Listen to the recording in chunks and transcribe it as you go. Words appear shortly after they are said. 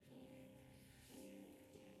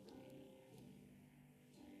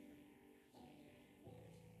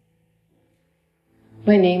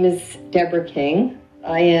My name is Deborah King.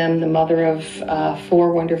 I am the mother of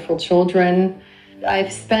 4 wonderful children.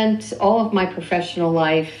 I've spent all of my professional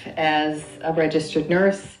life as a registered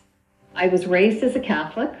nurse. I was raised as a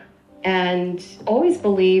Catholic and always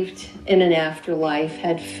believed in an afterlife,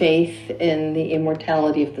 had faith in the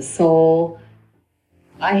immortality of the soul.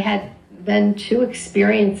 I had then 2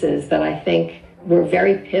 experiences that I think were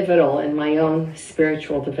very pivotal in my own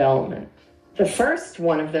spiritual development. The first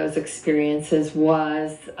one of those experiences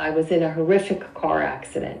was I was in a horrific car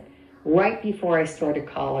accident right before I started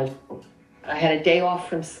college. I had a day off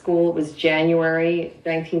from school. It was January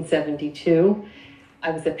 1972.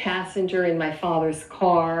 I was a passenger in my father's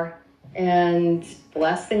car, and the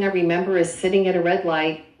last thing I remember is sitting at a red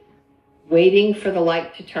light, waiting for the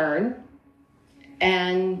light to turn,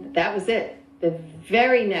 and that was it. The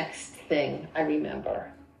very next thing I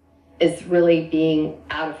remember is really being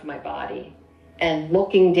out of my body and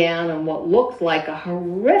looking down on what looked like a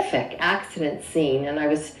horrific accident scene, and I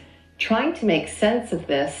was trying to make sense of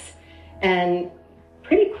this, and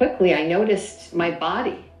pretty quickly I noticed my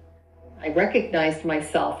body. I recognized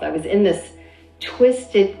myself. I was in this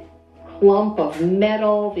twisted clump of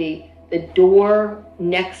metal. The door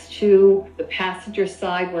next to the passenger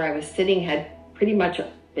side where I was sitting had pretty much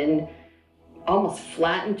been almost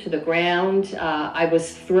flattened to the ground. I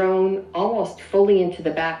was thrown almost fully into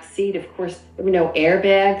the back seat. Of course, there were no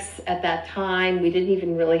airbags at that time. We didn't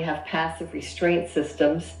even really have passive restraint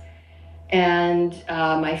systems. And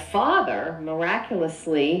my father,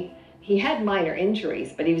 miraculously, he had minor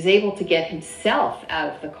injuries, but he was able to get himself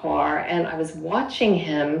out of the car. And I was watching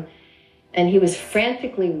him, and he was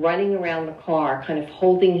frantically running around the car, kind of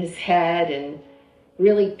holding his head and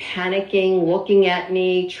really panicking, looking at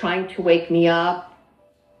me, trying to wake me up.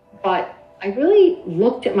 But I really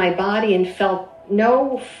looked at my body and felt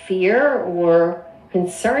no fear or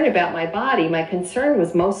concern about my body. My concern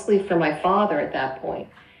was mostly for my father at that point.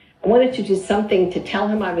 I wanted to do something to tell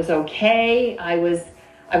him I was okay, I was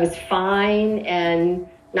fine, and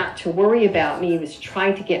not to worry about me. He was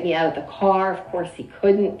trying to get me out of the car. Of course, he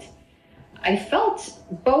couldn't. I felt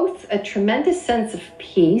both a tremendous sense of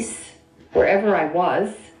peace wherever I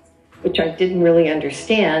was, which I didn't really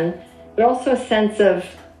understand, but also a sense of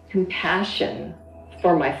compassion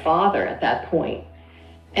for my father at that point.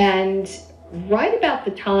 And right about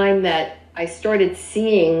the time that I started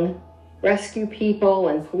seeing rescue people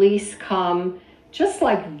and police come, just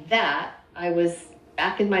like that, I was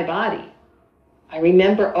back in my body. I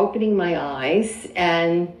remember opening my eyes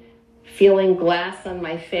and feeling glass on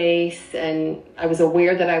my face, and I was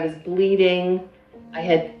aware that I was bleeding. I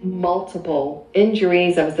had multiple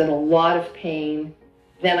injuries. I was in a lot of pain.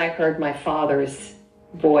 Then I heard my father's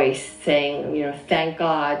voice saying, thank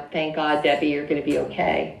God, Debbie, you're going to be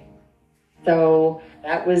okay. So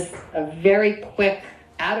that was a very quick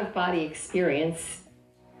out-of-body experience.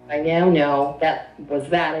 I now know that was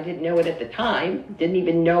that. I didn't know it at the time. Didn't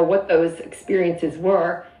even know what those experiences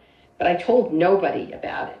were. But I told nobody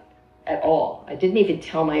about it at all. I didn't even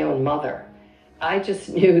tell my own mother. I just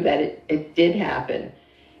knew that it did happen,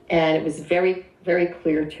 and it was very, very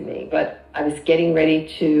clear to me. But I was getting ready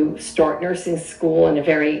to start nursing school in a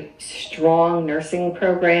very strong nursing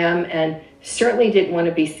program, and certainly didn't want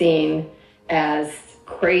to be seen as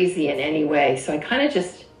crazy in any way. So I kind of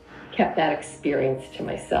just kept that experience to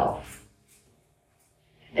myself.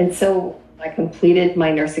 And so I completed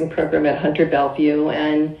my nursing program at Hunter Bellevue,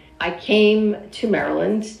 and I came to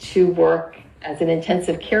Maryland to work as an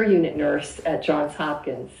intensive care unit nurse at Johns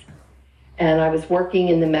Hopkins. And I was working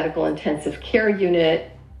in the medical intensive care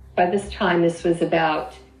unit. By this time, this was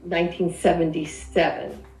about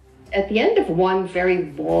 1977. At the end of one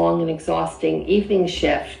very long and exhausting evening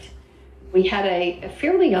shift, we had a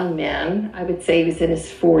fairly young man. I would say he was in his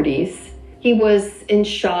 40s. He was in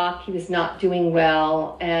shock. He was not doing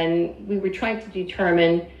well. And we were trying to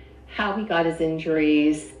determine how he got his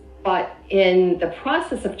injuries. But in the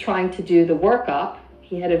process of trying to do the workup,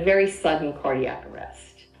 he had a very sudden cardiac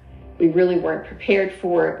arrest. We really weren't prepared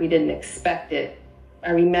for it. We didn't expect it.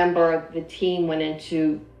 I remember the team went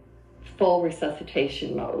into full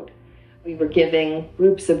resuscitation mode. We were giving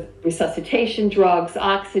groups of resuscitation drugs,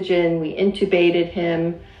 oxygen. We intubated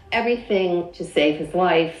him, everything to save his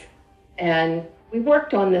life. And we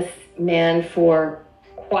worked on this man for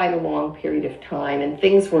quite a long period of time, and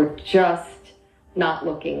things were just not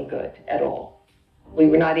looking good at all. We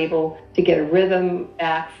were not able to get a rhythm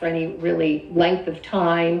back for any really length of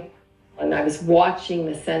time. And I was watching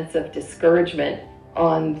the sense of discouragement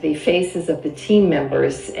on the faces of the team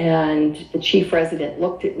members. And the chief resident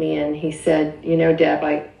looked at me and he said, Deb,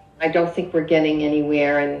 I don't think we're getting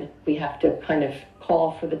anywhere, and we have to kind of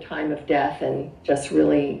call for the time of death and just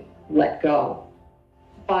really let go.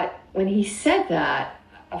 But when he said that,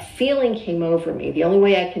 a feeling came over me. The only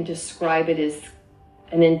way I can describe it is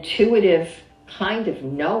an intuitive kind of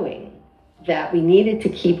knowing that we needed to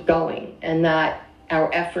keep going and that our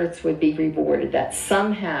efforts would be rewarded, that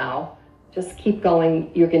somehow, just keep going,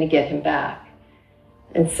 you're going to get him back.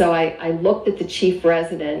 And so I looked at the chief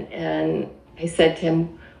resident and I said to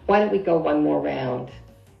him, why don't we go one more round?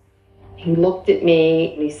 He looked at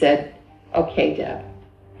me and he said, okay, Deb,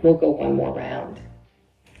 we'll go one more round.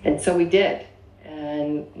 And so we did.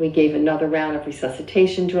 And we gave another round of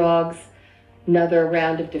resuscitation drugs, another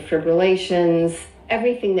round of defibrillations,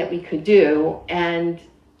 everything that we could do. And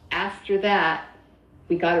after that,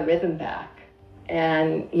 we got a rhythm back.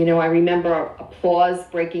 And, I remember applause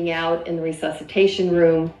breaking out in the resuscitation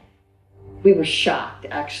room. We were shocked.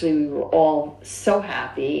 Actually, we were all so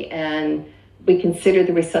happy. And we considered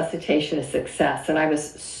the resuscitation a success. And I was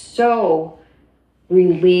so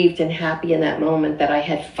relieved and happy in that moment that I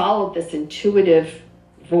had followed this intuitive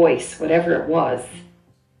voice, whatever it was.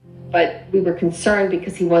 But we were concerned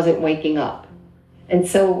because he wasn't waking up. And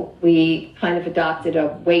so we kind of adopted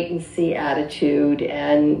a wait and see attitude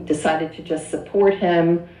and decided to just support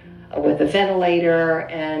him with a ventilator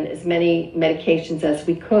and as many medications as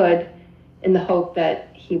we could in the hope that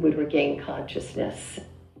he would regain consciousness.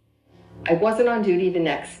 I wasn't on duty the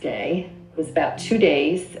next day. It was about 2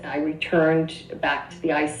 days. I returned back to the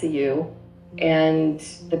ICU and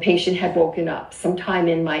the patient had woken up. Sometime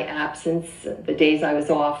in my absence, the days I was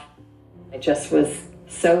off, I just was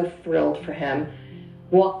so thrilled for him.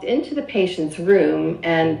 Walked into the patient's room,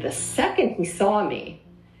 and the second he saw me,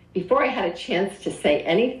 before I had a chance to say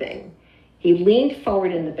anything, he leaned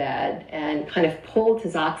forward in the bed and kind of pulled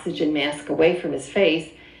his oxygen mask away from his face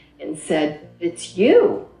and said, it's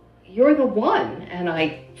you. You're the one. And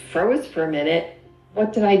I froze for a minute.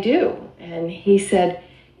 What did I do? And he said,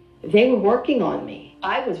 they were working on me.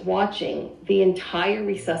 I was watching the entire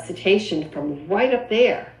resuscitation from right up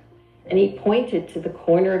there. And he pointed to the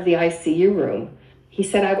corner of the ICU room. He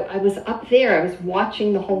said, I was up there. I was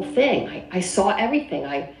watching the whole thing. I saw everything.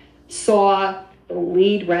 I saw the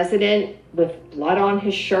lead resident with blood on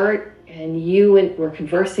his shirt, and you were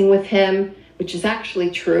conversing with him, which is actually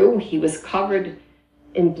true. He was covered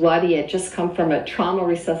in blood. He had just come from a trauma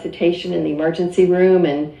resuscitation in the emergency room,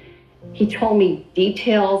 and he told me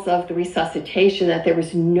details of the resuscitation that there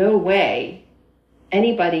was no way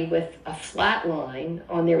anybody with a flat line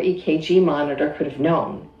on their EKG monitor could have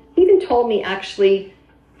known. He even told me actually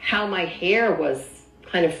how my hair was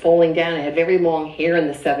kind of falling down. I had very long hair in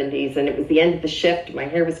the 70s, and it was the end of the shift. My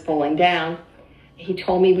hair was falling down. He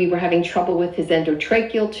told me we were having trouble with his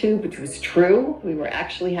endotracheal tube, which was true. We were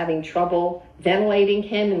actually having trouble ventilating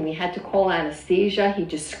him, and we had to call anesthesia. He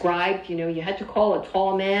described, you had to call a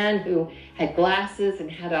tall man who had glasses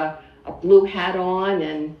and had a blue hat on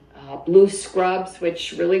and blue scrubs,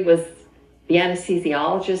 which really was the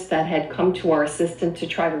anesthesiologist that had come to our assistant to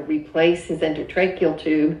try to replace his endotracheal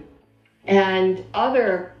tube, and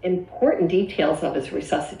other important details of his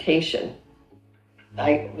resuscitation.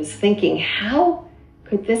 I was thinking, how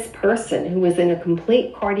could this person who was in a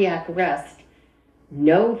complete cardiac arrest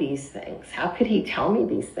know these things? How could he tell me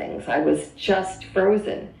these things? I was just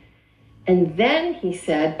frozen. And then he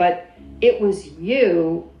said, but it was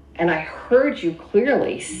you, and I heard you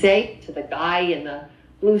clearly say to the guy in the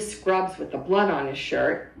blue scrubs with the blood on his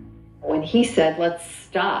shirt, when he said, let's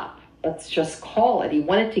stop, let's just call it. He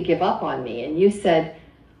wanted to give up on me. And you said,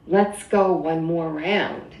 let's go one more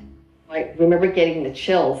round. I remember getting the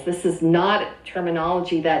chills. This is not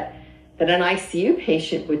terminology that an ICU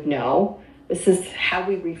patient would know. This is how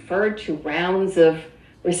we referred to rounds of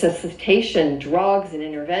resuscitation, drugs, and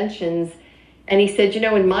interventions. And he said,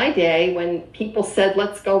 in my day, when people said,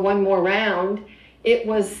 let's go one more round, it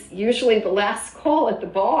was usually the last call at the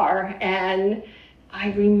bar. And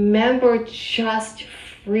I remember just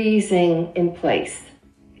freezing in place.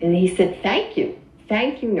 And he said, thank you,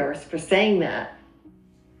 nurse, for saying that.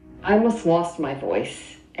 I almost lost my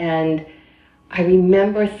voice. And I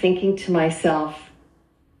remember thinking to myself,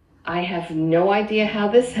 I have no idea how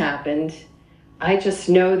this happened. I just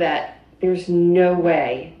know that there's no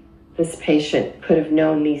way this patient could have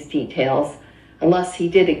known these details unless he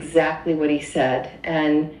did exactly what he said.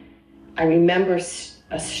 And I remember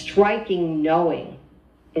a striking knowing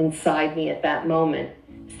inside me at that moment,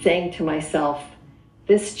 saying to myself,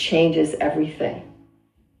 this changes everything.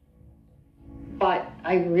 But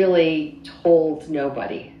I really told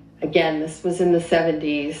nobody. Again, this was in the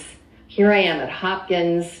 70s. Here I am at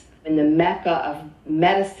Hopkins, in the mecca of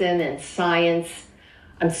medicine and science.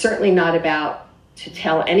 I'm certainly not about to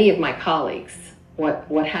tell any of my colleagues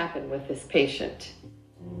what happened with this patient.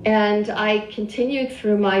 And I continued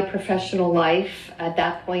through my professional life at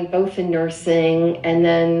that point, both in nursing and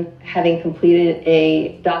then having completed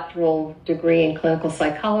a doctoral degree in clinical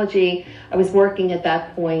psychology. I was working at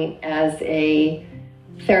that point as a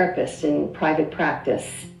therapist in private practice.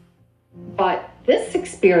 But this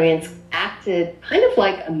experience acted kind of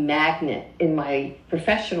like a magnet in my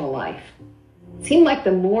professional life. It seemed like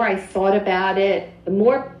the more I thought about it, the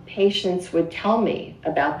more patients would tell me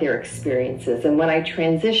about their experiences. And when I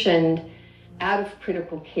transitioned out of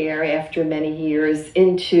critical care after many years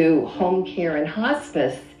into home care and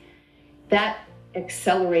hospice, that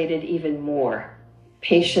accelerated even more.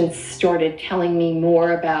 Patients started telling me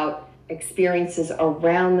more about experiences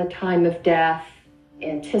around the time of death,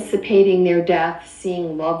 anticipating their death,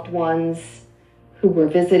 seeing loved ones who were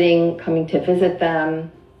visiting, coming to visit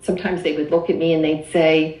them. Sometimes they would look at me and they'd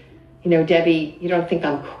say, you know, Debbie, you don't think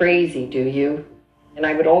I'm crazy, do you? And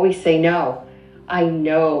I would always say, no, I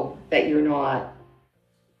know that you're not.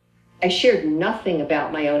 I shared nothing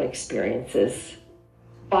about my own experiences,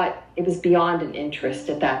 but it was beyond an interest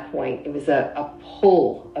at that point. It was a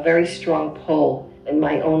pull, a very strong pull in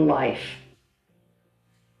my own life.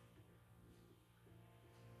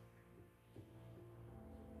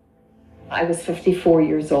 I was 54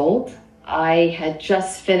 years old. I had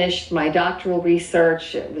just finished my doctoral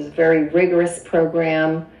research. It was a very rigorous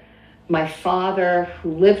program. My father,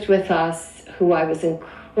 who lived with us, who I was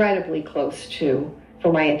incredibly close to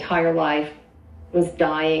for my entire life, was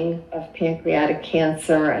dying of pancreatic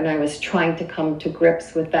cancer, and I was trying to come to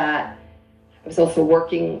grips with that. I was also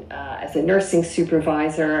working as a nursing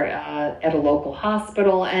supervisor at a local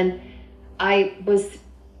hospital, and I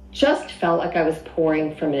just felt like I was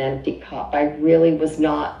pouring from an empty cup. I really was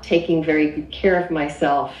not taking very good care of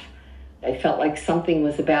myself. I felt like something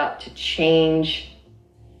was about to change,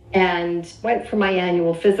 and went for my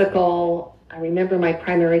annual physical. I remember my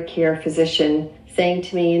primary care physician saying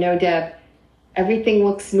to me, you know, Deb, everything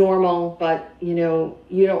looks normal, but you know,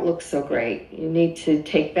 you don't look so great. You need to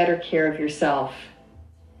take better care of yourself.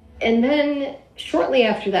 And then shortly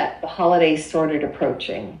after that, the holidays started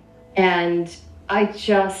approaching, and I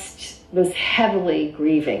just was heavily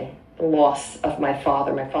grieving the loss of my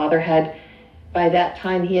father. My father had, by that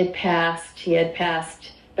time, he had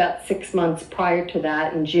passed about 6 months prior to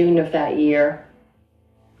that, in June of that year.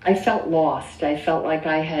 I felt lost. I felt like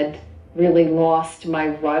I had really lost my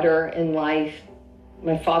rudder in life.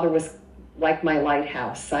 My father was like my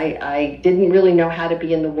lighthouse. I didn't really know how to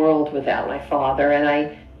be in the world without my father, and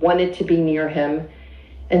I wanted to be near him.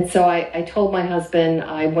 And so I told my husband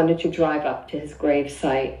I wanted to drive up to his grave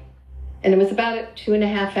site. And it was about a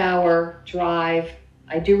 2.5-hour drive.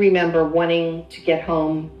 I do remember wanting to get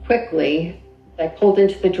home quickly. I pulled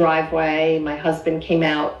into the driveway. My husband came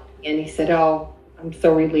out and he said, oh, I'm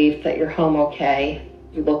so relieved that you're home okay.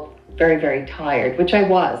 You look very, very tired, which I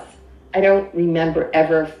was. I don't remember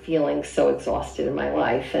ever feeling so exhausted in my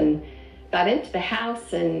life. And got into the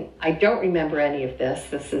house, and I don't remember any of this.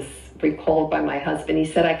 This is recalled by my husband. He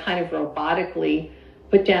said I kind of robotically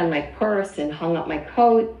put down my purse and hung up my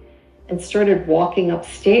coat and started walking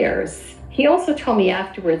upstairs. He also told me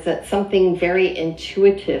afterwards that something very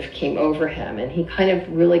intuitive came over him, and he kind of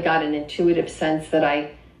really got an intuitive sense that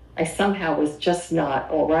I somehow was just not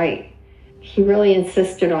all right. He really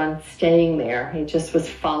insisted on staying there. He just was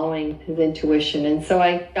following his intuition. And so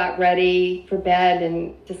I got ready for bed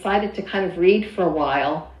and decided to kind of read for a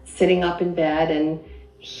while, sitting up in bed. And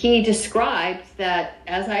he described that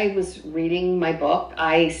as I was reading my book,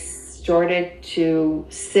 I started to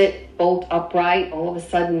sit bolt upright all of a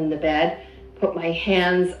sudden in the bed, put my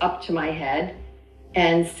hands up to my head,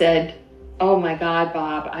 and said, oh my God,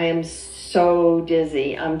 Bob, I am so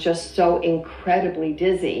dizzy. I'm just so incredibly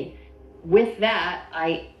dizzy. With that,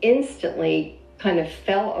 I instantly kind of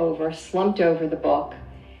fell over, slumped over the book,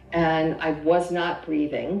 and I was not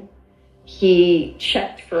breathing. He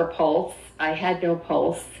checked for a pulse. I had no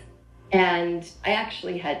pulse. And I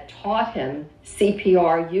actually had taught him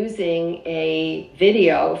CPR using a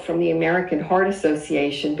video from the American Heart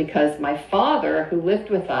Association because my father, who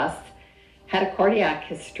lived with us, had a cardiac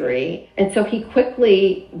history. And so he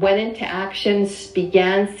quickly went into action,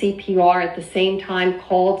 began CPR at the same time,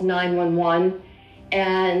 called 911,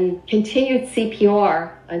 and continued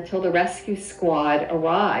CPR until the rescue squad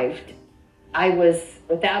arrived. I was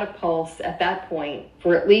without a pulse at that point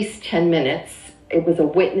for at least 10 minutes. It was a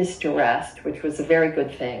witnessed arrest, which was a very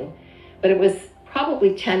good thing. But it was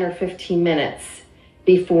probably 10 or 15 minutes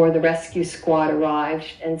before the rescue squad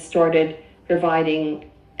arrived and started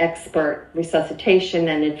providing expert resuscitation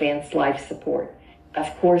and advanced life support.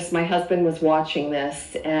 Of course, my husband was watching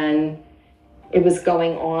this, and it was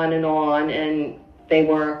going on, and they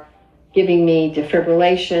were giving me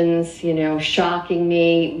defibrillations, shocking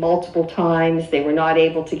me multiple times. They were not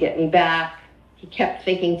able to get me back. He kept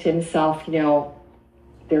thinking to himself,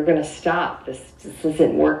 they're going to stop. This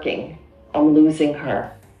isn't working. I'm losing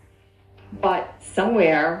her. But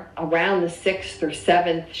somewhere around the 6th or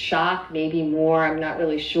 7th shock, maybe more, I'm not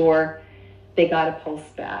really sure, they got a pulse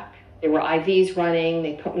back. There were IVs running.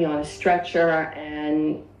 They put me on a stretcher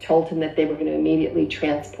and told him that they were going to immediately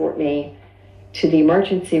transport me to the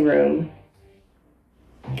emergency room.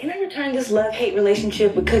 Can I return this love-hate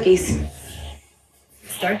relationship with cookies?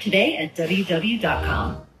 Start today at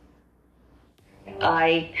WW.com.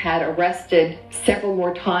 I had arrested several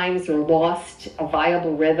more times or lost a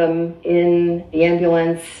viable rhythm in the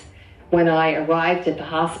ambulance. When I arrived at the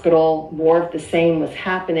hospital, more of the same was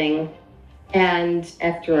happening. And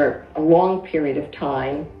after a long period of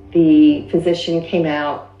time, the physician came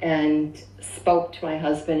out and spoke to my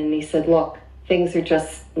husband, and he said, look, things are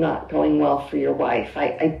just not going well for your wife.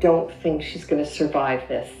 I don't think she's going to survive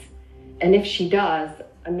this. And if she does,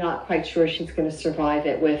 I'm not quite sure she's going to survive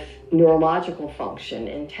it with neurological function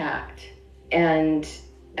intact. And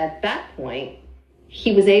at that point,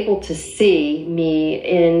 he was able to see me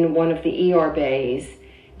in one of the ER bays,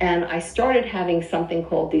 and I started having something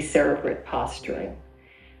called decerebrate posturing,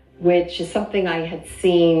 which is something I had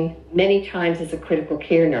seen many times as a critical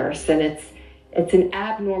care nurse. And it's an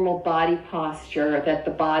abnormal body posture that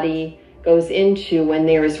the body goes into when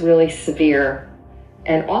there is really severe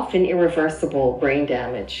and often irreversible brain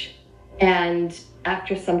damage. And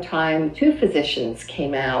after some time, 2 physicians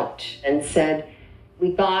came out and said,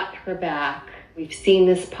 we got her back. We've seen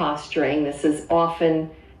this posturing. This is often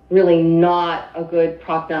really not a good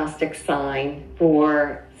prognostic sign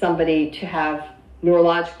for somebody to have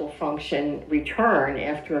neurological function return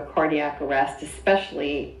after a cardiac arrest,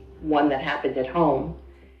 especially one that happened at home.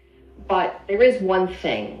 But there is one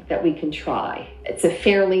thing that we can try. It's a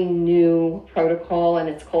fairly new protocol, and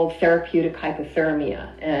it's called therapeutic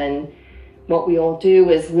hypothermia. And what we all do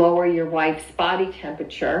is lower your wife's body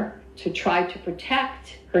temperature to try to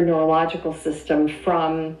protect her neurological system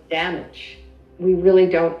from damage. We really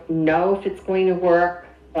don't know if it's going to work,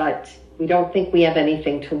 but we don't think we have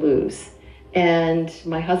anything to lose. And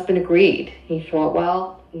my husband agreed. He thought,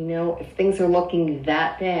 well, if things are looking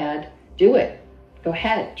that bad, do it. Go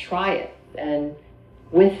ahead, try it. And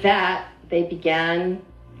with that, they began.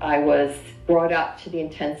 I was brought up to the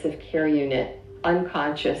intensive care unit,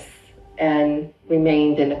 unconscious, and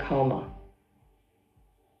remained in a coma.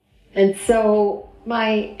 And so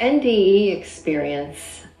my NDE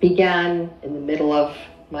experience began in the middle of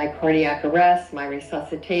my cardiac arrest, my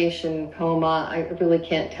resuscitation, coma. I really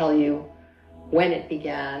can't tell you when it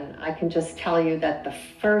began. I can just tell you that the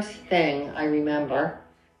first thing I remember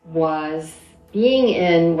was being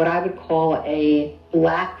in what I would call a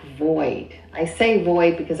black void. I say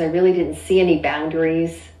void because I really didn't see any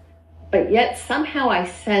boundaries, but yet somehow I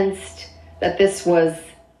sensed that this was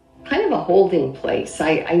kind of a holding place.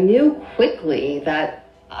 I knew quickly that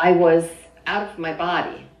I was out of my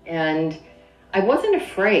body, and I wasn't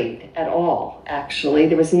afraid at all, actually.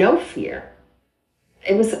 There was no fear.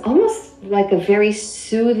 It was almost like a very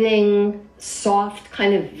soothing, soft,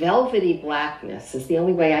 kind of velvety blackness is the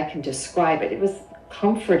only way I can describe it. It was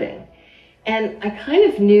comforting. And I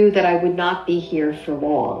kind of knew that I would not be here for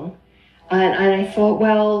long. And I thought,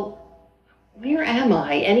 well, where am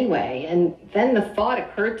I anyway? And then the thought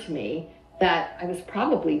occurred to me that I was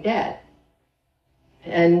probably dead.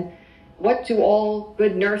 And what do all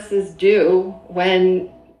good nurses do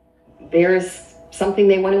when there's something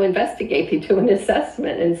they want to investigate? They do an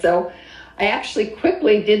assessment. And so I actually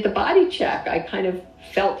quickly did the body check. I kind of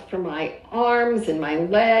felt for my arms and my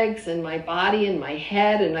legs and my body and my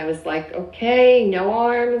head. And I was like, okay, no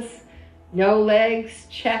arms, no legs,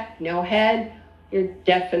 check, no head. You're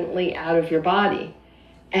definitely out of your body.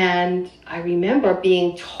 And I remember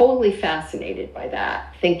being totally fascinated by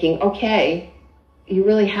that, thinking, okay, you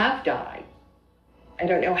really have died. I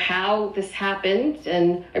don't know how this happened,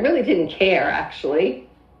 and I really didn't care, actually.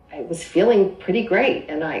 I was feeling pretty great,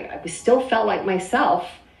 and I still felt like myself.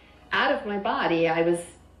 Out of my body, I was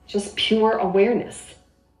just pure awareness.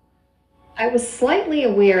 I was slightly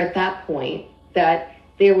aware at that point that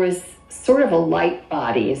there was sort of a light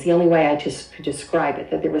body, is the only way I just could describe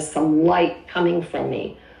it, that there was some light coming from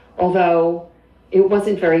me, although it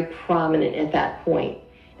wasn't very prominent at that point.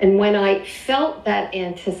 And when I felt that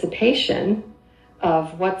anticipation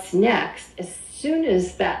of what's next, as soon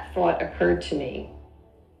as that thought occurred to me,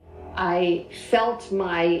 I felt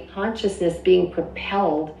my consciousness being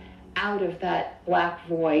propelled out of that black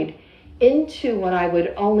void into what I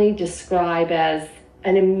would only describe as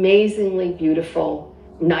an amazingly beautiful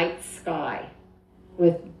night sky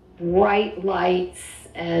with bright lights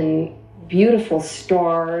and beautiful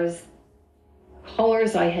stars,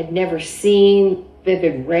 colors I had never seen,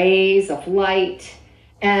 vivid rays of light,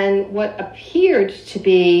 and what appeared to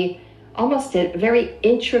be almost a very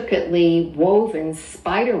intricately woven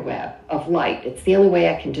spider web of light. It's the only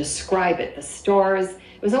way I can describe it. The stars,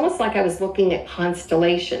 it was almost like I was looking at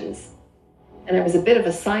constellations. And I was a bit of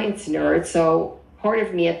a science nerd, so part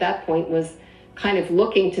of me at that point was kind of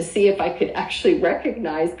looking to see if I could actually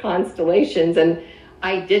recognize constellations, and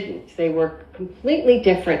I didn't. They were completely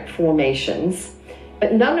different formations,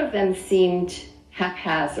 but none of them seemed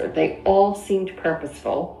haphazard. They all seemed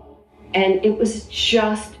purposeful, and it was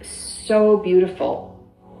just so beautiful,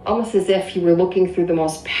 almost as if you were looking through the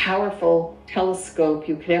most powerful telescope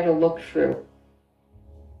you could ever look through.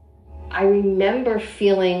 I remember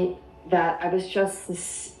feeling that I was just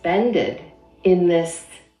suspended in this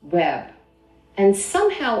web. And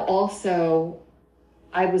somehow also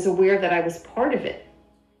I was aware that I was part of it,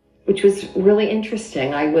 which was really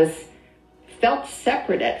interesting. I felt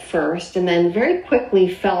separate at first, and then very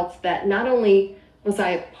quickly felt that not only was I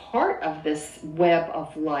a part of this web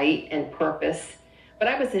of light and purpose, but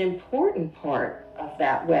I was an important part of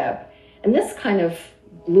that web. And this kind of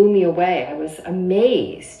blew me away. I was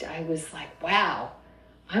amazed. I was like, wow,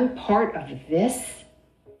 I'm part of this?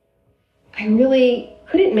 I really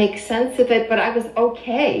couldn't make sense of it, but I was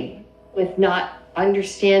okay with not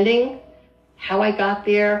understanding how I got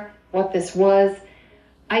there, what this was.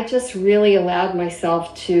 I just really allowed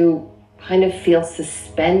myself to kind of feel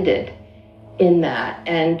suspended in that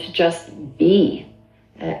and to just be.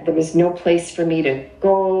 There was no place for me to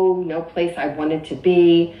go, no place I wanted to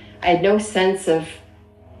be. I had no sense of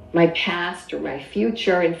my past or my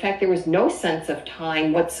future. In fact, there was no sense of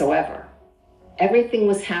time whatsoever. Everything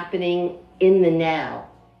was happening in the now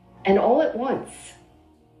and all at once,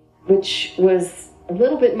 which was a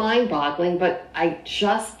little bit mind-boggling, but I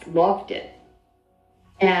just loved it.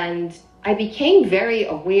 And I became very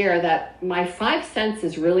aware that my five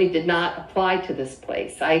senses really did not apply to this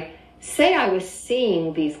place. I say I was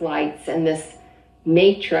seeing these lights and this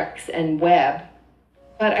matrix and web,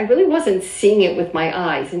 but I really wasn't seeing it with my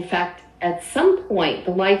eyes. In fact, at some point,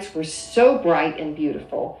 the lights were so bright and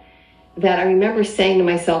beautiful that I remember saying to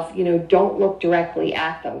myself, don't look directly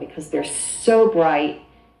at them because they're so bright,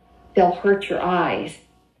 they'll hurt your eyes.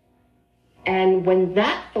 And when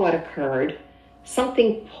that thought occurred,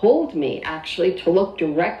 something pulled me actually to look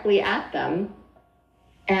directly at them,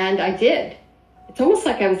 and I did. It's almost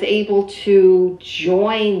like I was able to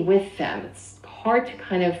join with them. It's hard to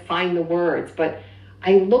kind of find the words, but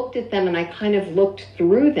I looked at them and I kind of looked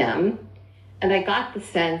through them, and I got the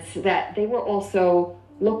sense that they were also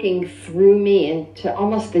looking through me into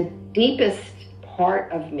almost the deepest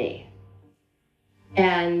part of me.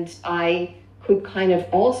 And I could kind of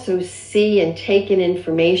also see and take in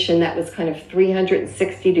information that was kind of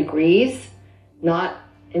 360 degrees, not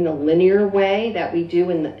in a linear way that we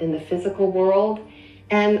do in the physical world.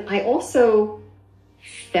 And I also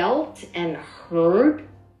felt and heard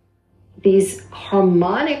these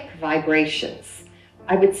harmonic vibrations.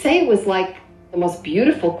 I would say it was like the most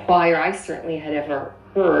beautiful choir I certainly had ever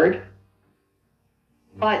heard,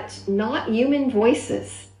 but not human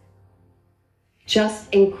voices.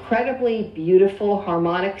 Just incredibly beautiful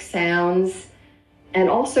harmonic sounds and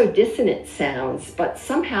also dissonant sounds, but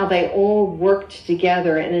somehow they all worked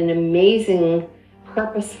together in an amazing,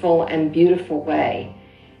 purposeful and beautiful way.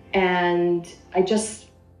 And I just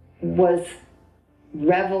was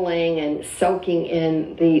reveling and soaking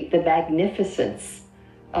in the magnificence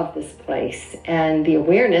of this place and the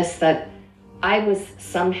awareness that I was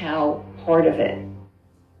somehow part of it.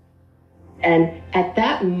 And at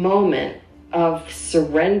that moment of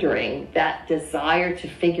surrendering that desire to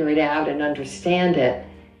figure it out and understand it,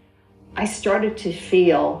 I started to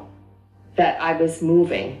feel that I was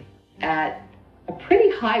moving at a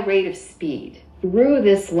pretty high rate of speed through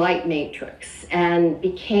this light matrix, and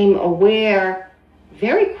became aware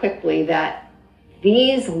very quickly that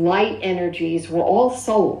these light energies were all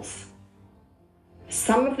souls.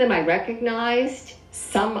 Some of them I recognized,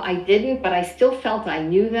 some I didn't, but I still felt I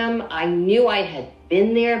knew them. I knew I had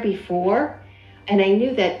been there before, and I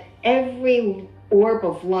knew that every orb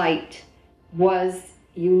of light was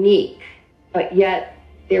unique, but yet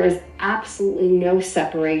there is absolutely no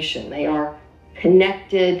separation. They are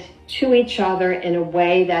connected to each other in a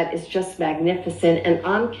way that is just magnificent, and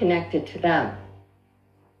I'm connected to them.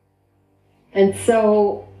 And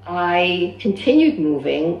so I continued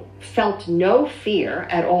moving felt no fear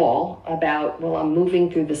at all about, well, I'm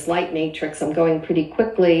moving through this light matrix, I'm going pretty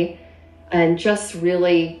quickly, and just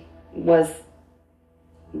really was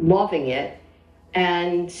loving it,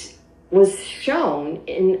 and was shown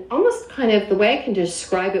in almost kind of, the way I can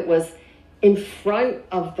describe it was in front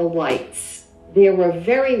of the lights. There were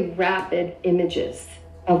very rapid images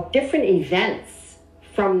of different events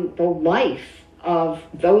from the life of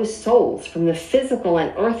those souls, from the physical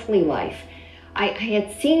and earthly life. I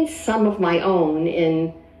had seen some of my own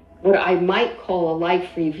in what I might call a life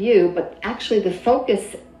review, but actually the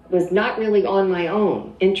focus was not really on my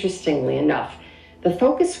own, interestingly enough. The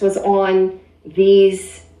focus was on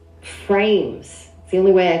these frames, it's the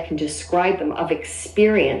only way I can describe them, of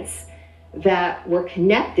experience that were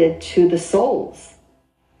connected to the souls.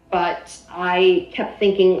 But I kept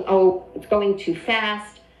thinking, oh, it's going too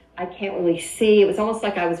fast, I can't really see. It was almost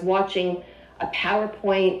like I was watching a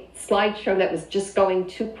PowerPoint slideshow that was just going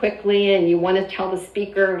too quickly, and you want to tell the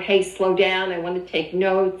speaker, hey, slow down, I want to take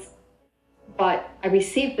notes. But I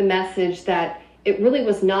received the message that it really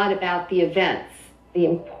was not about the events. The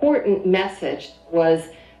important message was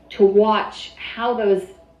to watch how those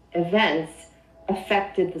events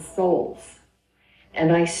affected the souls.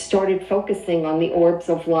 And I started focusing on the orbs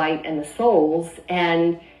of light and the souls,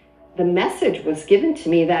 and the message was given to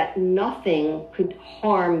me that nothing could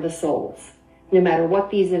harm the souls. No matter what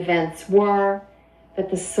these events were, that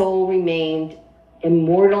the soul remained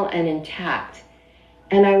immortal and intact.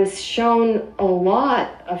 And I was shown a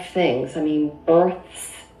lot of things. I mean,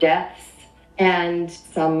 births, deaths, and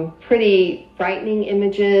some pretty frightening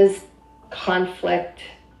images, conflict,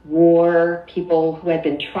 war, people who had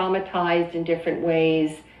been traumatized in different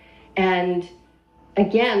ways. And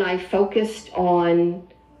again, I focused on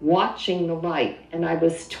watching the light, and I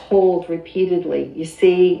was told repeatedly, you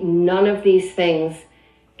see, none of these things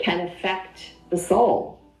can affect the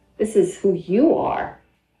soul. This is who you are.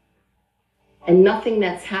 And nothing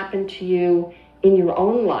that's happened to you in your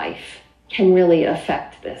own life can really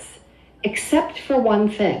affect this, except for one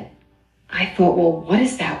thing. I thought, well, what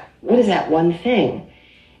is that? What is that one thing?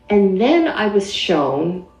 And then I was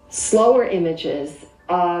shown slower images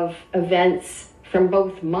of events from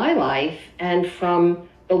both my life and from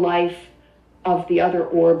the life of the other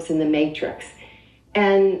orbs in the matrix.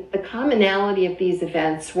 And the commonality of these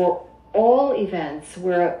events were all events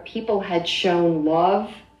where people had shown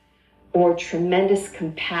love or tremendous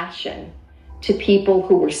compassion to people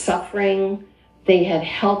who were suffering. They had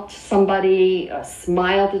helped somebody,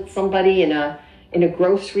 smiled at somebody in a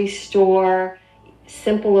grocery store,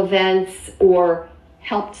 simple events, or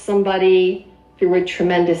helped somebody through a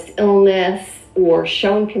tremendous illness, or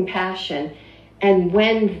shown compassion. And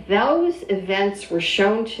when those events were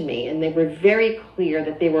shown to me, and they were very clear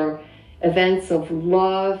that they were events of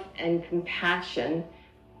love and compassion,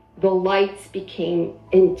 the lights became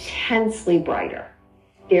intensely brighter.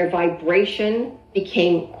 Their vibration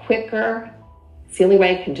became quicker. It's the only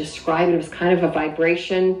way I can describe it. It was kind of a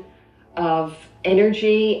vibration of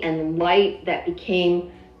energy and light that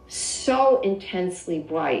became so intensely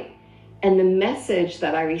bright. And the message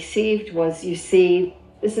that I received was, you see,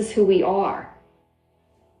 this is who we are.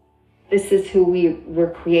 This is who we were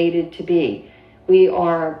created to be. We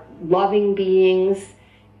are loving beings.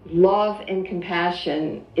 Love and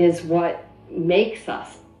compassion is what makes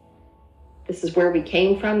us. This is where we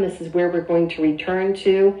came from. This is where we're going to return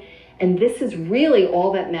to. And this is really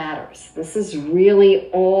all that matters. This is really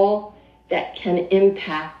all that can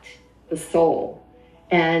impact the soul.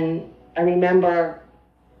 And I remember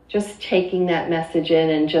just taking that message in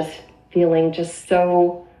and just feeling just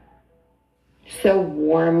so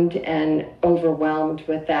warmed and overwhelmed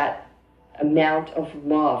with that amount of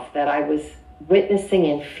love that I was witnessing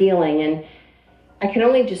and feeling. And I can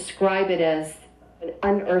only describe it as an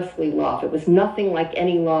unearthly love. It was nothing like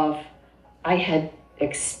any love I had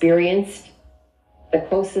experienced. The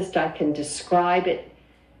closest I can describe it,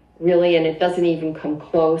 really, and it doesn't even come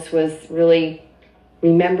close, was really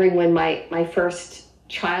remembering when my first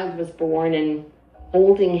child was born and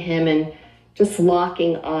holding him and just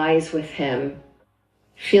locking eyes with him,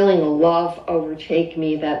 feeling a love overtake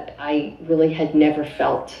me that I really had never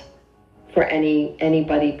felt for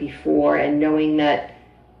anybody before, and knowing that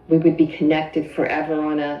we would be connected forever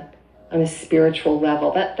on a spiritual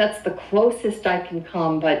level. That's the closest I can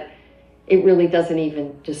come, but it really doesn't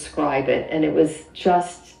even describe it. And it was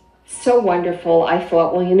just so wonderful. I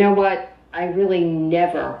thought, well, you know what? I really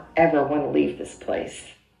never, ever want to leave this place.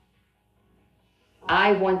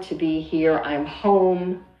 I want to be here. I'm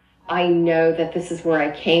home. I know that this is where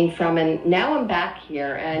I came from, and now I'm back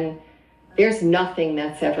here, and there's nothing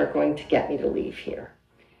that's ever going to get me to leave here.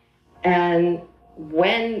 And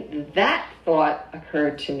When that thought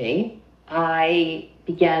occurred to me, I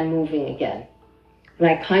began moving again. And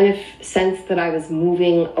I kind of sensed that I was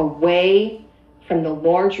moving away from the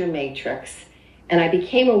larger matrix, and I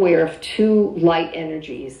became aware of two light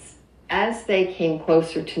energies. As they came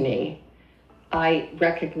closer to me, I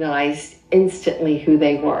recognized instantly who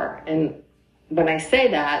they were. And when I say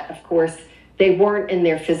that, of course, they weren't in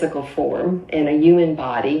their physical form, in a human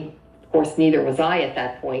body. Of course, neither was I at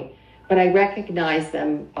that point, but I recognized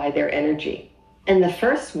them by their energy. And the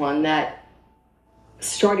first one that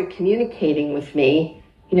started communicating with me,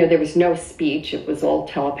 there was no speech, it was all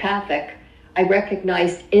telepathic. I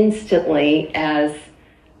recognized instantly as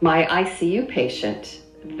my ICU patient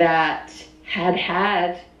that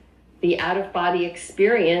had the out-of-body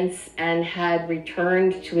experience and had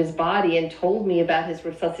returned to his body and told me about his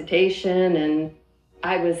resuscitation. And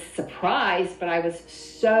I was surprised, but I was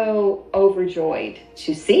so overjoyed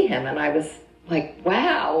to see him. And I was like,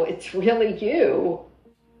 wow, it's really you.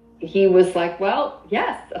 He was like, well,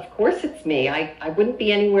 yes, of course it's me. I wouldn't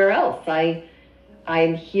be anywhere else.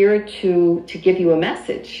 I'm here to give you a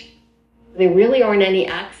message. There really aren't any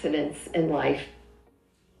accidents in life.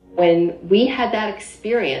 When we had that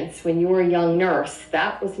experience, when you were a young nurse,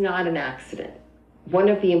 that was not an accident. One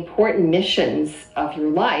of the important missions of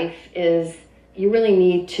your life is you really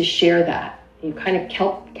need to share that. You kind of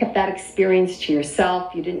kept that experience to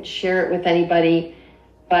yourself. You didn't share it with anybody.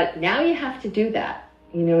 But now you have to do that.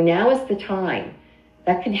 Now is the time.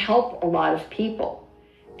 That can help a lot of people.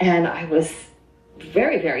 And I was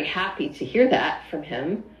very, very happy to hear that from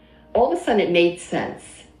him. All of a sudden it made sense.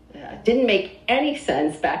 It didn't make any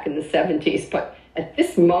sense back in the 70s, but at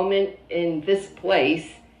this moment in this place,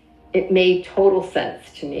 it made total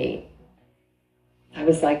sense to me. I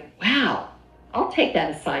was like, wow, I'll take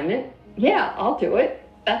that assignment. Yeah, I'll do it.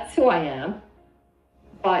 That's who I am.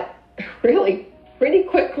 But really, pretty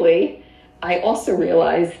quickly, I also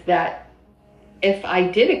realized that if I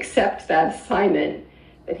did accept that assignment,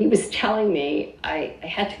 that he was telling me I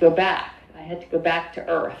had to go back. I had to go back to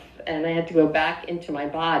Earth, and I had to go back into my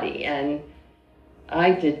body. And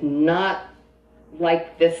I did not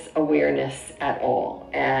like this awareness at all.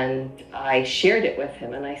 And I shared it with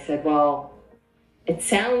him, and I said, well, it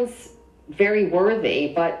sounds very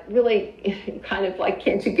worthy, but really kind of like,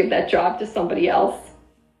 can't you give that job to somebody else?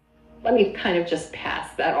 Let me kind of just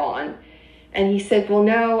pass that on. And he said, well,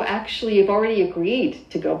 no, actually, you've already agreed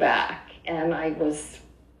to go back. And I was,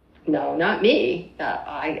 no, not me.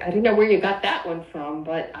 I don't know where you got that one from,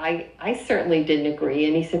 but I certainly didn't agree.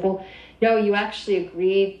 And he said, well, no, you actually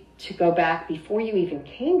agreed to go back before you even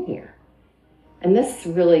came here. And this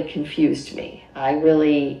really confused me. I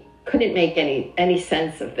really couldn't make any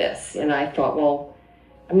sense of this. And I thought, well,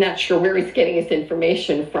 I'm not sure where he's getting his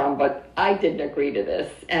information from, but I didn't agree to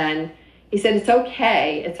this. And he said, it's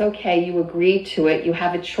okay, you agreed to it, you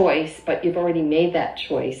have a choice, but you've already made that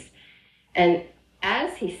choice. And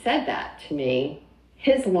as he said that to me,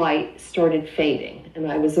 his light started fading, and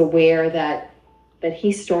I was aware that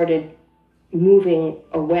he started moving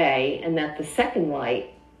away, and that the second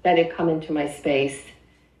light that had come into my space,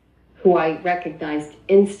 who I recognized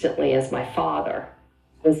instantly as my father,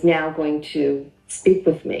 was now going to speak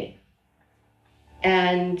with me.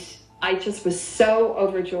 And I just was so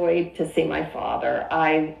overjoyed to see my father.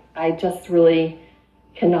 I just really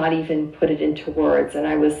cannot even put it into words. And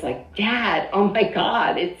I was like, Dad, oh my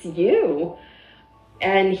God, it's you.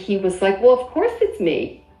 And he was like, well, of course it's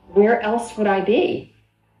me. Where else would I be?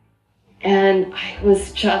 And I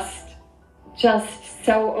was just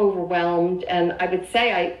so overwhelmed. And I would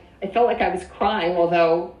say I felt like I was crying,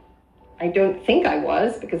 although I don't think I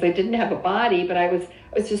was, because I didn't have a body, but I was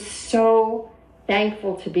just so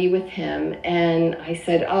thankful to be with him. And I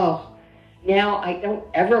said, oh, now I don't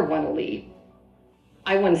ever want to leave.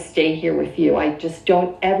 I want to stay here with you. I just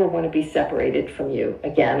don't ever want to be separated from you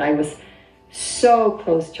again. I was so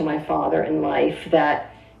close to my father in life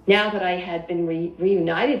that now that I had been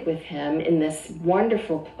reunited with him in this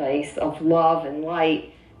wonderful place of love and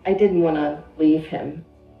light, I didn't want to leave him.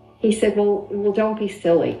 He said, well, don't be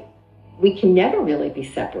silly. We can never really be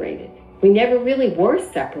separated. We never really were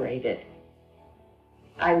separated.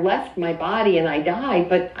 I left my body and I died,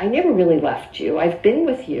 but I never really left you. I've been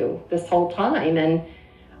with you this whole time, and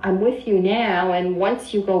I'm with you now, and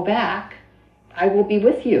once you go back, I will be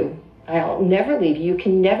with you. I'll never leave you. You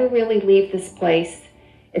can never really leave this place.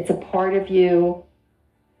 It's a part of you.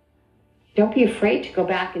 Don't be afraid to go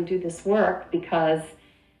back and do this work, because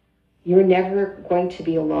you're never going to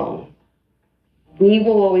be alone. We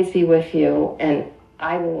will always be with you, and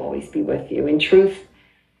I will always be with you. In truth,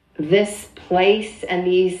 this place and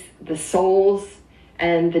the souls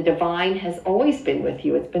and the divine has always been with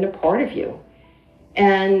you. It's been a part of you.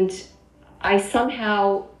 And I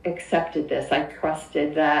somehow accepted this. I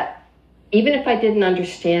trusted that even if I didn't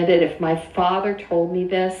understand it, if my father told me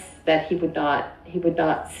this, that he would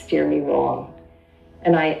not steer me wrong.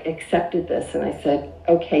 And I accepted this, and I said,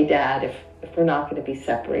 okay, Dad, if we're not going to be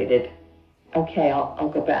separated, okay, I'll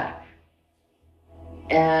go back.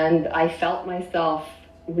 And I felt myself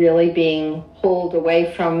really being pulled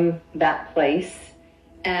away from that place.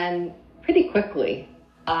 And pretty quickly,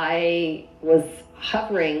 I was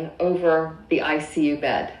hovering over the ICU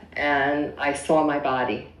bed, and I saw my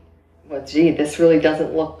body. Well, gee, this really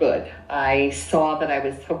doesn't look good. I saw that I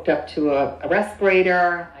was hooked up to a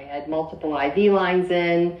respirator. I had multiple IV lines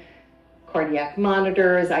in, cardiac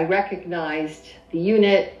monitors. I recognized the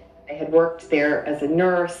unit. I had worked there as a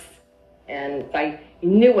nurse, and I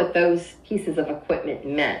knew what those pieces of equipment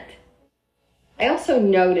meant. I also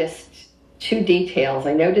noticed two details.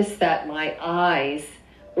 I noticed that my eyes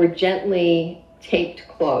were gently taped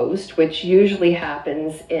closed, which usually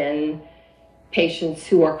happens in patients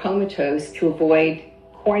who are comatose to avoid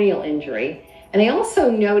corneal injury. And I also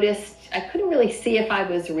noticed, I couldn't really see if I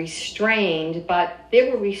was restrained, but there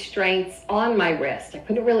were restraints on my wrist. I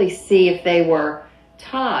couldn't really see if they were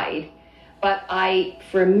tied, but I,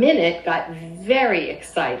 for a minute, got very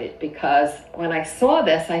excited because when I saw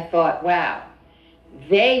this, I thought, wow,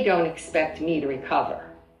 they don't expect me to recover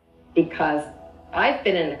because I've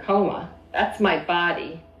been in a coma. That's my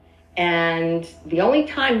body. And the only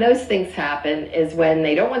time those things happen is when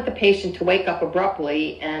they don't want the patient to wake up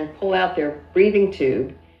abruptly and pull out their breathing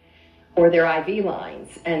tube or their IV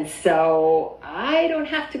lines. And so I don't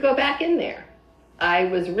have to go back in there. I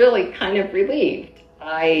was really kind of relieved.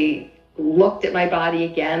 I looked at my body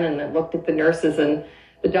again, and I looked at the nurses and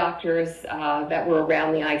the doctors that were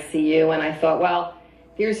around the ICU, and I thought, well,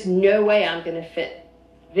 there's no way I'm going to fit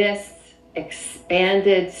this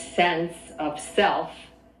expanded sense of self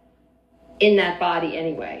in that body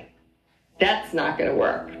anyway. That's not going to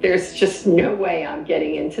work. There's just no way I'm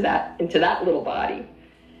getting into that little body.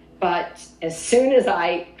 But as soon as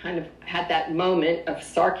I kind of had that moment of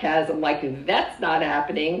sarcasm, like that's not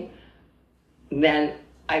happening, then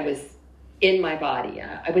I was in my body.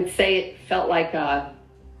 I would say it felt like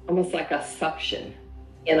almost like a suction.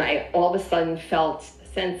 And I all of a sudden felt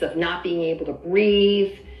a sense of not being able to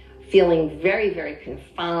breathe, feeling very, very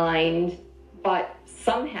confined, but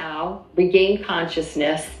somehow regained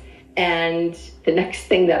consciousness. And the next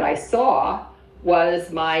thing that I saw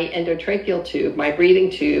was my endotracheal tube, my breathing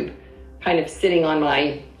tube, kind of sitting on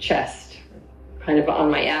my chest, kind of on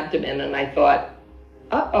my abdomen. And I thought,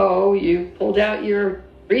 uh-oh, you pulled out your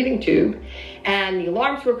breathing tube. And the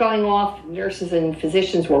alarms were going off. Nurses and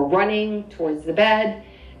physicians were running towards the bed.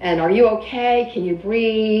 And are you okay? Can you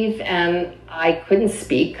breathe? And I couldn't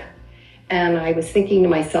speak. And I was thinking to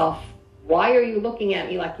myself, why are you looking at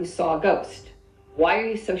me like you saw a ghost? Why are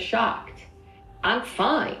you so shocked? I'm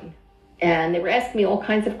fine. And they were asking me all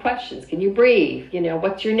kinds of questions. Can you breathe? You know,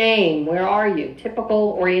 what's your name? Where are you?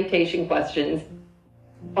 Typical orientation questions.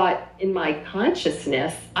 But in my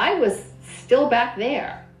consciousness, I was still back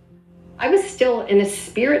there. I was still in a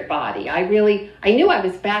spirit body. I knew I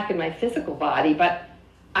was back in my physical body, but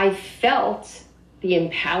I felt the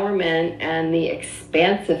empowerment and the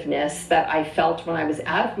expansiveness that I felt when I was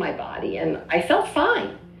out of my body. And I felt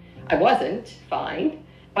fine. I wasn't fine,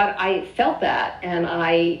 but I felt that. And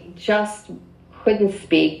I just couldn't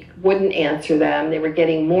speak, wouldn't answer them. They were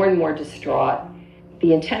getting more and more distraught. The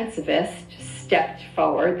intensivist stepped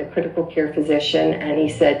forward, the critical care physician, and he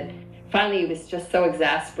said, finally he was just so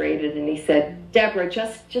exasperated, and he said, Deborah,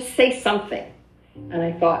 just say something. And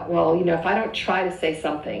I thought, well, you know, if I don't try to say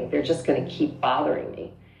something, they're just going to keep bothering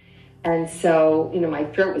me. And so, you know, my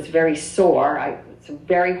throat was very sore. It's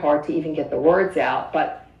very hard to even get the words out,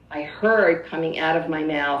 but I heard coming out of my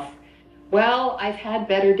mouth, well, I've had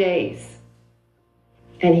better days.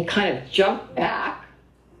 And he kind of jumped back,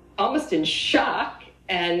 almost in shock,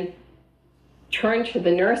 and turned to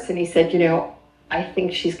the nurse and he said, you know, I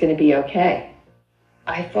think she's going to be okay.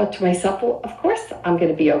 I thought to myself, well, of course I'm going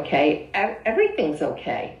to be okay. Everything's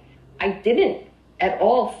okay. I didn't at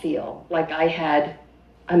all feel like I had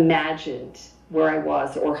imagined where I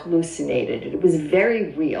was or hallucinated. It was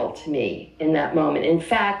very real to me in that moment. In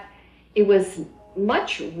fact, it was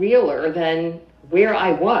much realer than where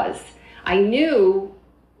I was. I knew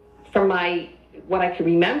from what I could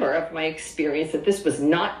remember of my experience that this was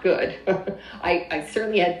not good. I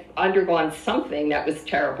certainly had undergone something that was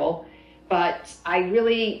terrible, but I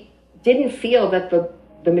really didn't feel that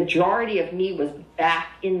the majority of me was back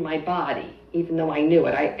in my body, even though I knew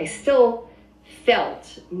it. I still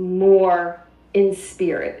felt more in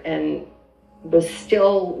spirit and was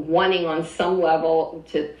still wanting on some level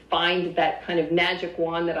to find that kind of magic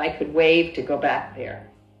wand that I could wave to go back there.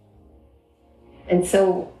 And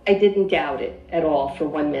so I didn't doubt it at all for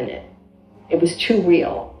 1 minute. It was too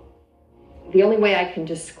real. The only way I can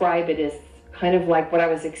describe it is kind of like what I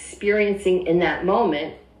was experiencing in that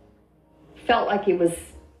moment felt like it was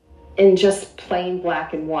in just plain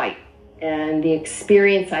black and white. And the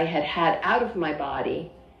experience I had had out of my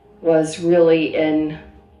body was really in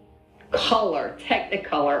color,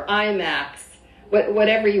 Technicolor, IMAX,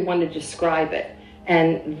 whatever you want to describe it.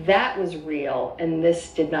 And that was real, and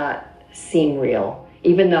this did not seem real,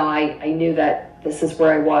 even though I knew that this is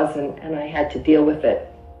where I was and I had to deal with it.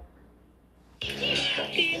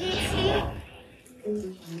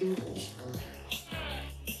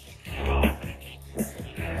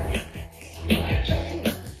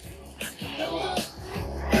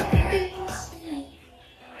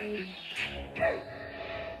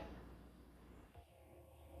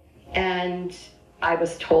 And I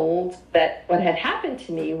was told that what had happened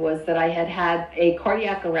to me was that I had had a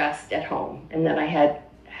cardiac arrest at home and that I had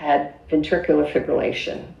had ventricular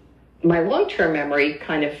fibrillation. My long-term memory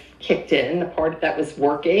kind of kicked in, the part that was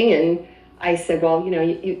working, and I said, well,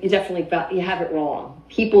 you definitely you have it wrong.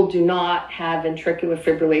 People do not have ventricular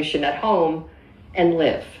fibrillation at home and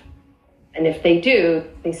live. And if they do,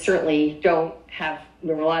 they certainly don't have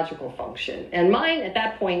neurological function. And mine at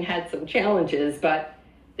that point had some challenges, but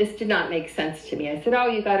this did not make sense to me. I said, oh,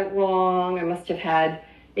 you got it wrong. I must have had,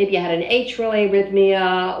 maybe I had an atrial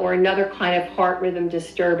arrhythmia or another kind of heart rhythm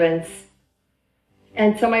disturbance.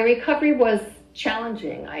 And so my recovery was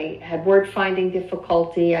challenging. I had word finding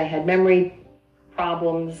difficulty. I had memory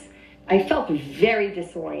problems. I felt very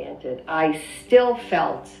disoriented. I still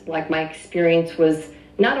felt like my experience was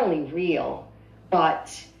not only real,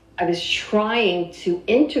 but I was trying to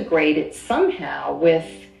integrate it somehow with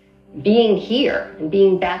being here and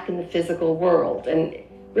being back in the physical world, and it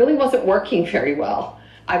really wasn't working very well.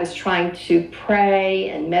 I was trying to pray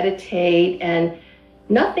and meditate, and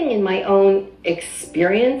nothing in my own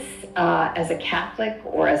experience as a Catholic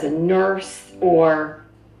or as a nurse or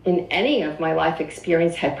in any of my life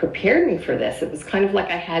experience had prepared me for this. It was kind of like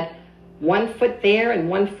I had 1 foot there and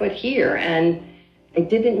 1 foot here, and I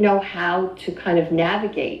didn't know how to kind of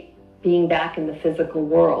navigate being back in the physical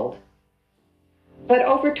world. But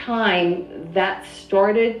over time, that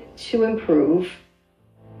started to improve.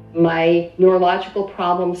 My neurological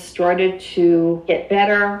problems started to get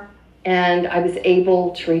better, and I was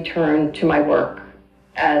able to return to my work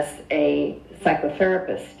as a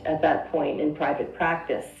psychotherapist at that point in private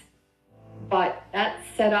practice. But that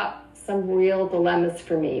set up some real dilemmas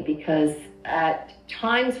for me, because at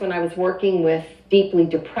times when I was working with deeply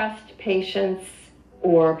depressed patients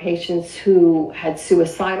or patients who had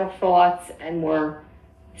suicidal thoughts and were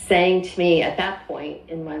saying to me at that point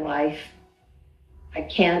in my life, I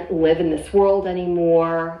can't live in this world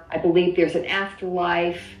anymore. I believe there's an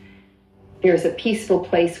afterlife. There's a peaceful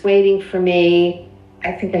place waiting for me.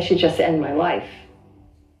 I think I should just end my life.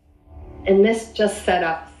 And this just set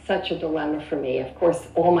up such a dilemma for me. Of course,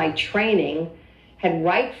 all my training had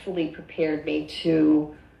rightfully prepared me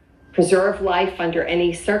to preserve life under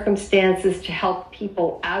any circumstances, to help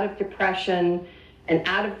people out of depression and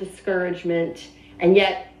out of discouragement. And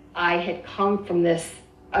yet I had come from this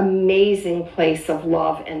amazing place of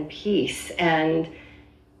love and peace, and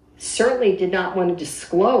certainly did not want to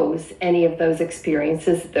disclose any of those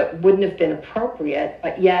experiences that wouldn't have been appropriate.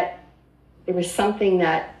 But yet there was something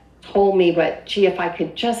that told me, but gee, if I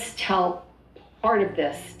could just tell part of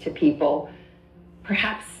this to people,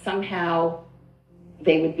 perhaps somehow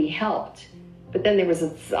they would be helped. But then there was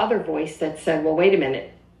this other voice that said, well, wait a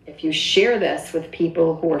minute. If you share this with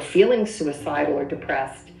people who are feeling suicidal or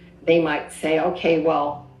depressed, they might say, okay,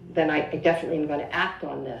 well, then I definitely am going to act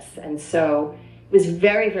on this. And so it was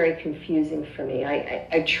very, very confusing for me.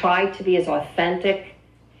 I tried to be as authentic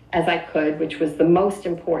as I could, which was the most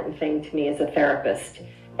important thing to me as a therapist.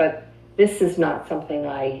 But this is not something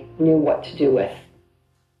I knew what to do with.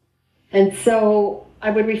 And so I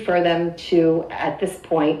would refer them to, at this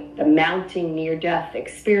point, the mounting near-death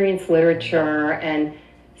experience literature and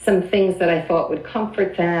some things that I thought would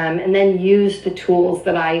comfort them, and then use the tools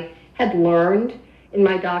that I had learned in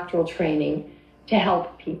my doctoral training to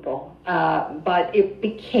help people. But it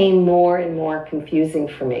became more and more confusing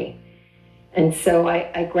for me. And so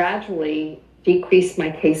I gradually decreased my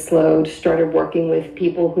caseload, started working with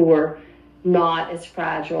people who were not as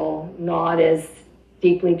fragile, not as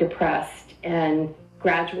deeply depressed, and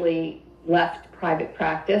gradually left private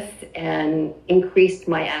practice and increased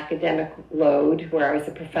my academic load, where I was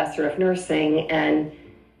a professor of nursing, and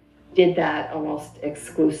did that almost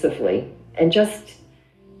exclusively and just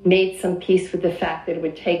made some peace with the fact that it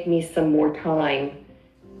would take me some more time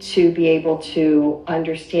to be able to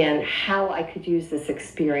understand how I could use this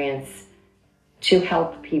experience to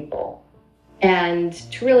help people and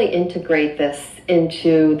to really integrate this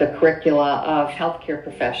into the curricula of healthcare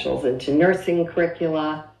professionals, into nursing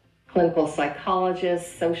curricula, clinical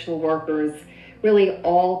psychologists, social workers, really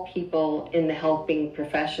all people in the helping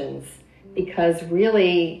professions, because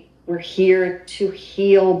really we're here to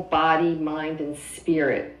heal body, mind, and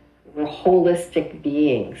spirit. We're holistic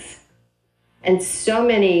beings. And so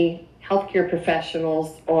many healthcare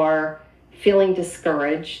professionals are feeling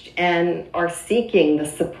discouraged and are seeking the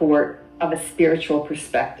support of a spiritual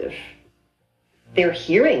perspective. They're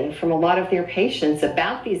hearing from a lot of their patients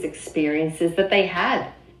about these experiences that they had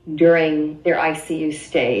during their ICU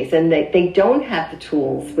stays, and they don't have the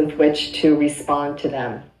tools with which to respond to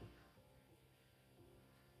them.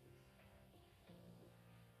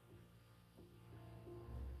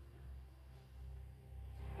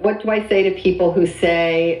 What do I say to people who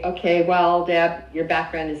say, okay, well, Deb, your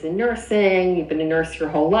background is in nursing, you've been a nurse your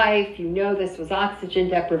whole life, you know this was oxygen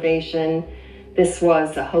deprivation, this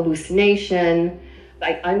was a hallucination.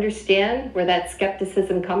 I understand where that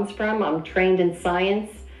skepticism comes from. I'm trained in science.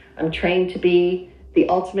 I'm trained to be the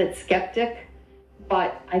ultimate skeptic.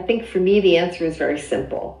 But I think for me, the answer is very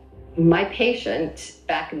simple. My patient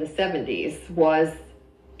back in the 70s was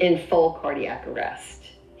in full cardiac arrest.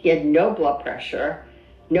 He had no blood pressure,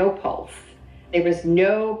 no pulse. There was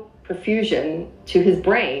no perfusion to his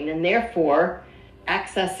brain, and therefore,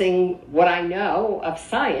 accessing what I know of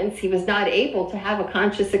science, he was not able to have a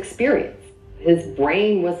conscious experience. His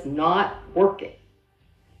brain was not working.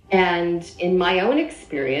 And in my own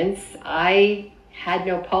experience, I had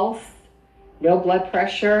no pulse, no blood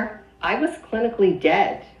pressure. I was clinically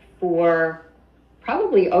dead for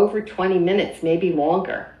probably over 20 minutes, maybe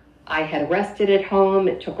longer. I had arrested at home.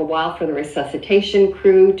 It took a while for the resuscitation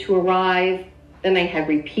crew to arrive. Then I had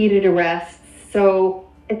repeated arrests. So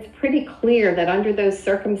it's pretty clear that under those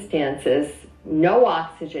circumstances, no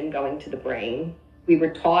oxygen going to the brain. We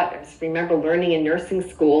were taught, I remember learning in nursing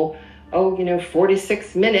school, 4 to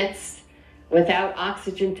 6 minutes without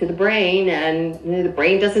oxygen to the brain and the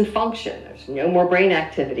brain doesn't function. There's no more brain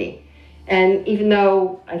activity. And even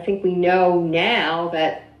though I think we know now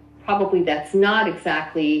that probably that's not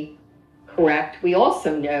exactly correct, we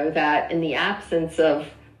also know that in the absence of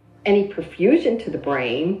any perfusion to the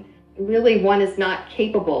brain, really one is not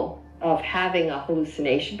capable of having a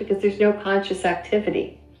hallucination because there's no conscious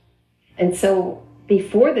activity. And so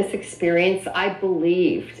before this experience, I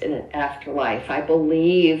believed in an afterlife. I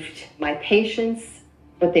believed my patients,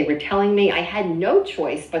 what they were telling me. I had no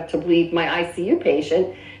choice but to believe my ICU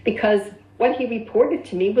patient because what he reported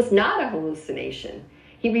to me was not a hallucination.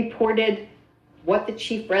 He reported what the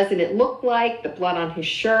chief resident looked like, the blood on his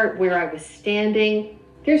shirt, where I was standing.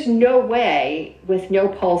 There's no way, with no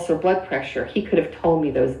pulse or blood pressure, he could have told me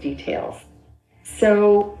those details.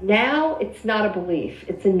 So now it's not a belief,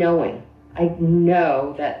 it's a knowing. I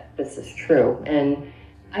know that this is true. And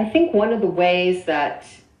I think one of the ways that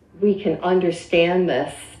we can understand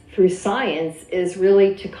this through science is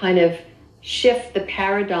really to kind of shift the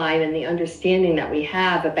paradigm and the understanding that we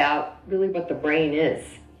have about really what the brain is.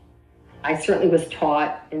 I certainly was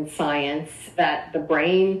taught in science that the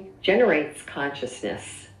brain generates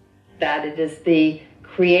consciousness, that it is the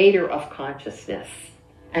creator of consciousness,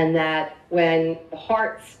 and that when the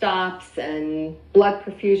heart stops and blood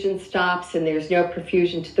perfusion stops and there's no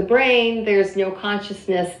perfusion to the brain, there's no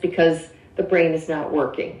consciousness because the brain is not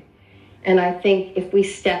working. And I think if we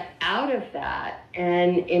step out of that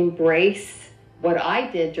and embrace what I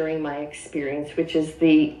did during my experience, which is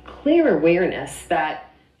the clear awareness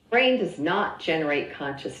that the brain does not generate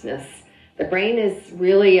consciousness. The brain is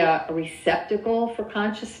really a receptacle for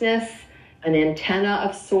consciousness, an antenna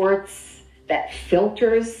of sorts that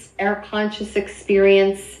filters our conscious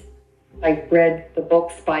experience. I've read the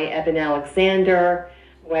books by Eben Alexander,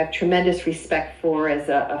 who I have tremendous respect for as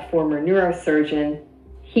a former neurosurgeon.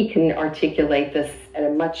 He can articulate this at a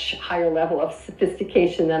much higher level of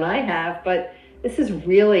sophistication than I have, but this is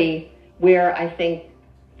really where I think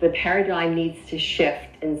the paradigm needs to shift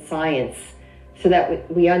in science so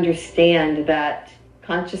that we understand that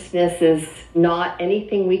consciousness is not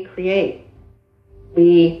anything we create.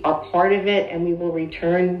 We are part of it and we will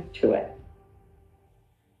return to it.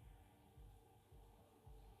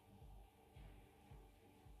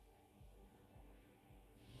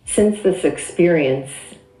 Since this experience,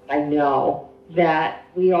 I know that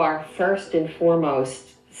we are first and foremost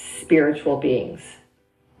spiritual beings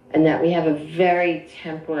and that we have a very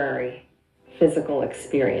temporary physical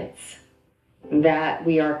experience. That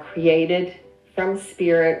we are created from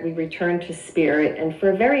spirit, we return to spirit, and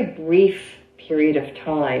for a very brief period of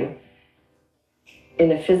time,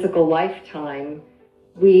 in a physical lifetime,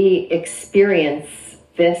 we experience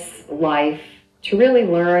this life to really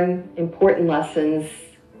learn important lessons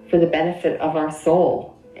for the benefit of our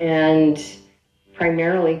soul, and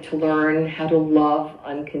primarily to learn how to love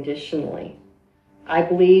unconditionally. I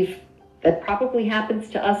believe that probably happens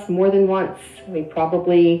to us more than once. We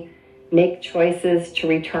probably make choices to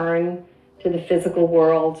return to the physical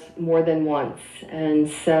world more than once. And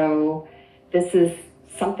so this is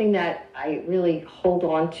something that I really hold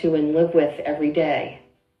on to and live with every day.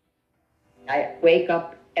 I wake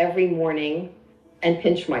up every morning and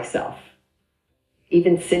pinch myself.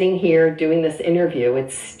 Even sitting here doing this interview,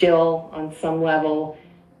 it's still on some level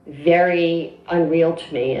very unreal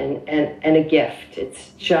to me and a gift.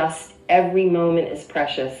 It's just every moment is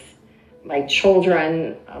precious. My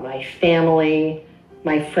children, my family,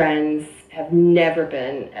 my friends have never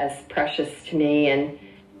been as precious to me. And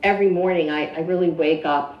every morning I really wake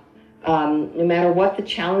up, no matter what the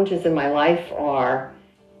challenges in my life are,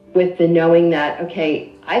 with the knowing that,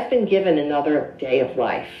 okay, I've been given another day of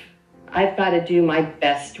life. I've got to do my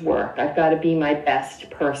best work. I've got to be my best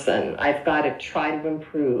person. I've got to try to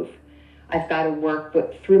improve. I've got to work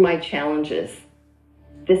through my challenges.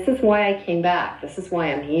 This is why I came back. This is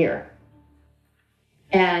why I'm here.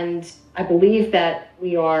 And I believe that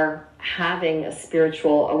we are having a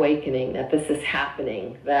spiritual awakening, that this is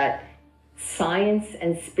happening, that science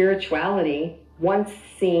and spirituality, once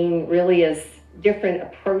seen really as different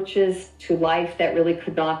approaches to life that really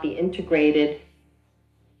could not be integrated,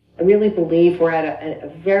 I really believe we're at a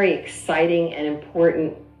very exciting and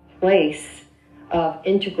important place of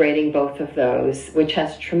integrating both of those, which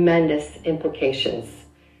has tremendous implications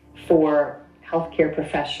for healthcare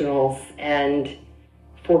professionals and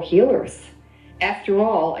for healers. After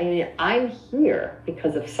all, I mean, I'm here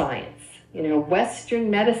because of science. You know,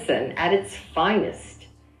 Western medicine at its finest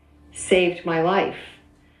saved my life.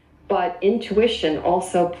 But intuition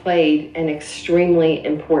also played an extremely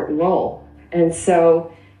important role. And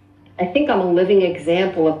so I think I'm a living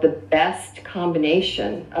example of the best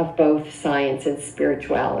combination of both science and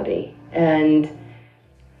spirituality. And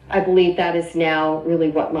I believe that is now really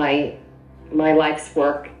what my life's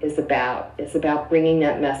work is about bringing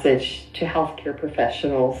that message to healthcare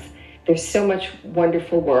professionals. There's so much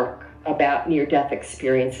wonderful work about near-death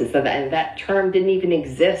experiences, and that term didn't even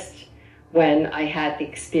exist when I had the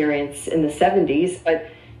experience in the 70s, but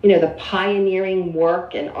you know, the pioneering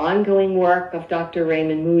work and ongoing work of Dr.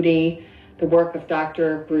 Raymond Moody, the work of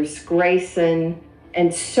Dr. Bruce Grayson,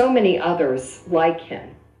 and so many others like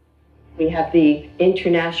him. We have the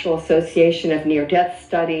International Association of Near-Death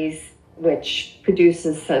Studies, which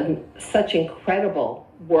produces such incredible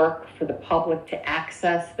work for the public to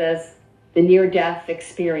access this. The Near-Death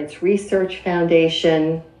Experience Research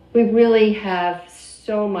Foundation. We really have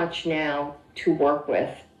so much now to work with.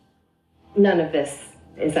 None of this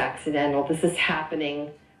is accidental. This is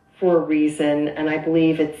happening for a reason, and I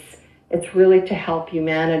believe it's really to help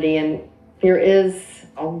humanity. And there is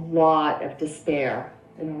a lot of despair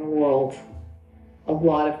in our world, a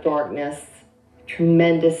lot of darkness,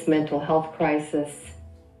 tremendous mental health crisis.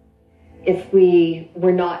 If we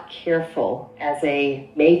were not careful as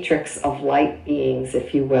a matrix of light beings,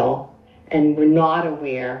 if you will, and we're not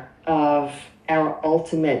aware of our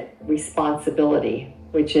ultimate responsibility,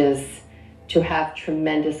 which is to have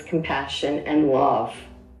tremendous compassion and love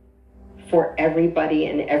for everybody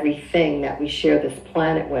and everything that we share this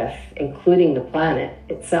planet with, including the planet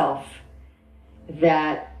itself,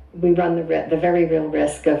 that we run the very real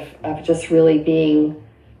risk of just really being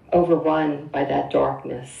overrun by that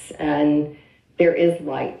darkness. And there is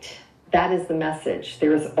light. That is the message.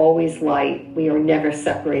 There is always light. We are never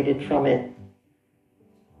separated from it.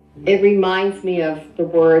 It reminds me of the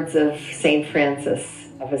words of St. Francis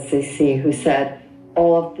of Assisi, who said,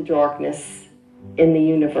 all of the darkness in the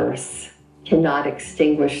universe cannot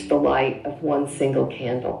extinguish the light of one single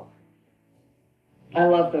candle. I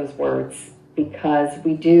love those words because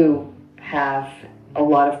we do have a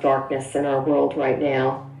lot of darkness in our world right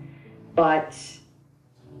now, but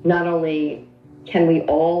not only can we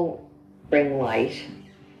all bring light,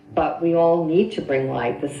 but we all need to bring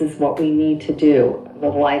light. This is what we need to do, the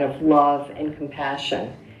light of love and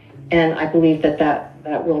compassion. And I believe that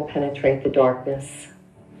will penetrate the darkness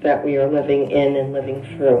that we are living in and living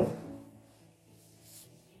through.